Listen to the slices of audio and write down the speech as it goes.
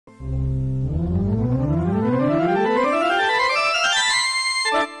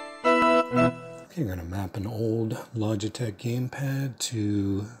an old Logitech Gamepad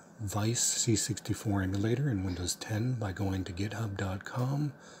to Vice C64 emulator in Windows 10 by going to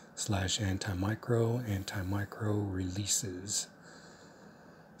github.com/antimicro releases.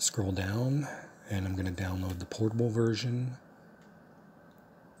 Scroll down and I'm going to download the portable version.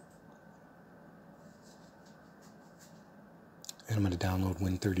 And I'm going to download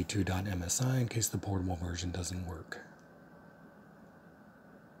Win32.msi in case the portable version doesn't work.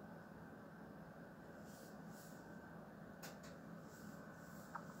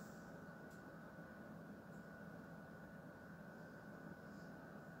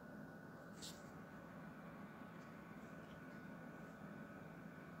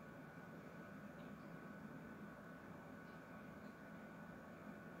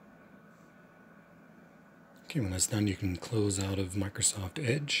 Okay, when that's done, you can close out of Microsoft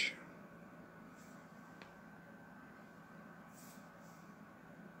Edge.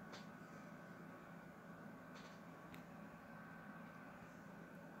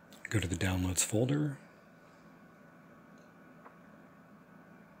 Go to the Downloads folder.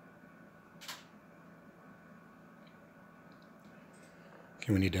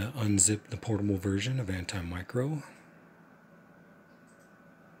 Okay, we need to unzip the portable version of Antimicro.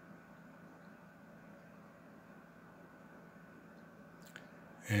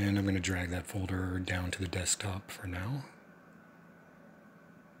 And I'm going to drag that folder down to the desktop for now.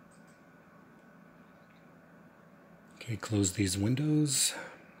 Okay, close these windows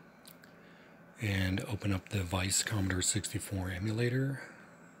and open up the Vice Commodore 64 emulator.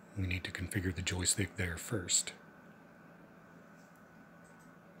 We need to configure the joystick there first.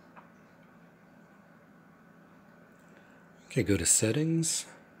 Okay, go to Settings,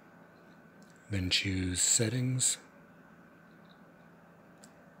 then choose Settings,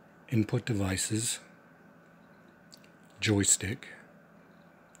 Input Devices, Joystick.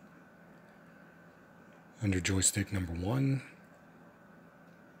 Under joystick number 1,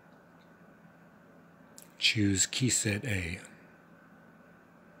 choose Key Set A.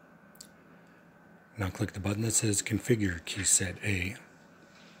 Now click the button that says Configure Key Set A.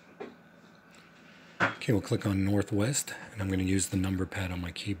 Okay, we'll click on Northwest, and I'm going to use the number pad on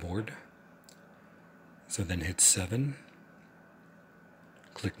my keyboard. So then hit 7.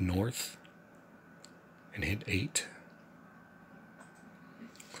 Click North and hit 8.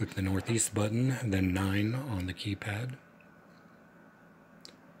 Click the Northeast button, then 9 on the keypad.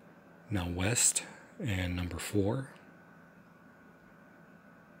 Now West and number 4.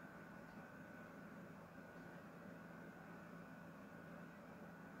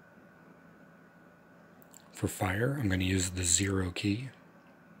 For fire, I'm going to use the 0 key.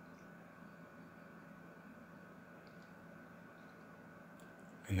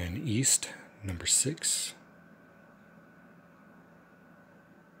 And then East, number 6.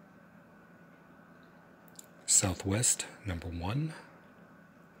 Southwest, number 1.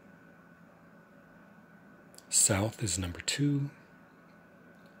 South is number 2.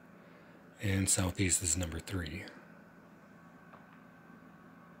 And Southeast is number 3.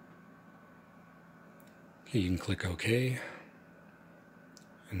 Okay, you can click OK.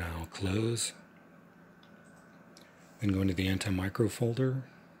 And now close. Then go into the Antimicro folder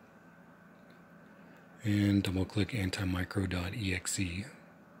and double-click antimicro.exe.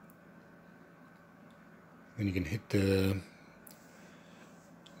 Then you can hit the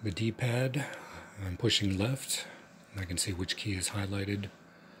D-pad. I'm pushing left. I can see which key is highlighted.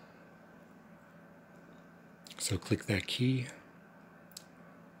 So click that key.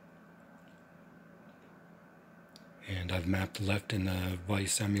 And I've mapped left in the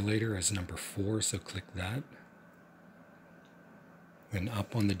Vice emulator as number 4, so click that. Then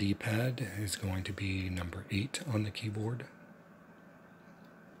up on the D-pad is going to be number 8 on the keyboard.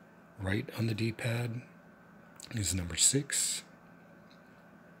 Right on the D-pad is number 6.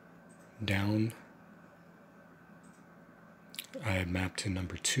 Down, I have mapped to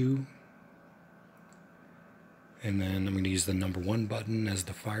number 2. And then I'm going to use the number 1 button as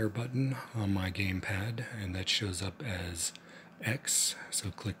the fire button on my gamepad, and that shows up as X,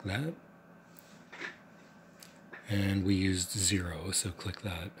 so click that. And we used 0, so click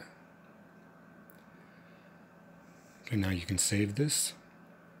that. Okay, now you can save this.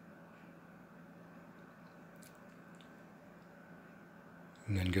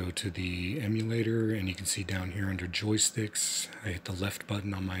 And then go to the emulator, and you can see down here under joysticks, I hit the left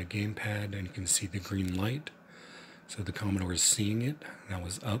button on my gamepad, and you can see the green light. So the Commodore is seeing it. That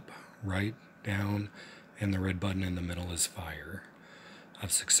was up, right, down, and the red button in the middle is fire.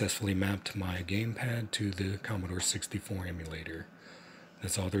 I've successfully mapped my gamepad to the Commodore 64 emulator.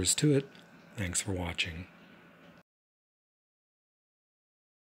 That's all there is to it. Thanks for watching.